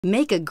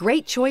Make a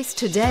great choice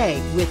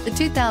today with the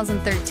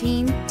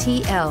 2013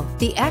 TL.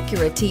 The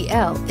Acura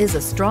TL is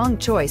a strong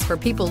choice for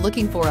people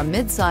looking for a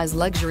mid-size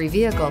luxury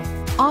vehicle.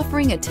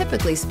 Offering a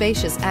typically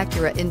spacious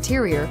Acura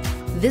interior,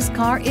 this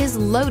car is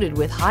loaded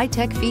with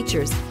high-tech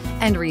features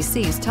and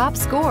receives top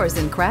scores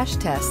in crash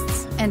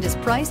tests and is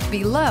priced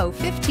below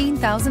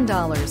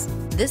 $15,000.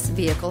 This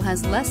vehicle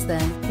has less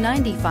than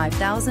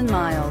 95,000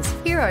 miles.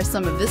 Here are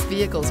some of this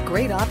vehicle's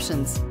great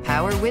options: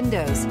 power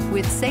windows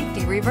with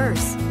safety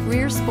reverse,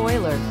 rear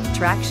spoiler,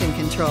 traction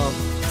control,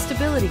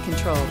 stability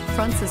control,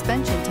 front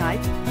suspension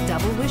type,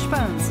 double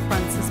wishbones,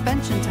 front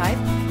suspension type,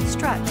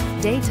 strut,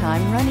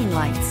 daytime running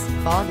lights,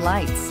 fog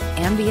lights,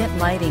 ambient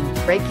lighting,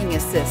 braking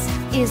assist.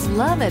 Is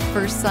love at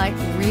first sight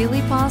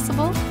really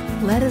possible?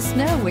 Let us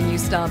know when you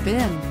stop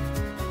in.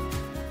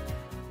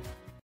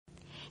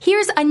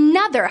 Here's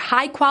another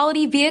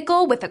high-quality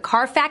vehicle with a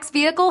Carfax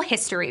Vehicle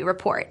History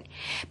Report.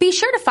 Be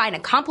sure to find a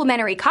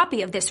complimentary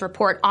copy of this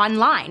report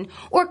online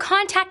or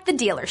contact the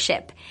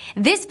dealership.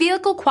 This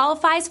vehicle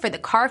qualifies for the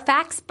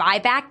Carfax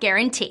Buyback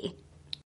Guarantee.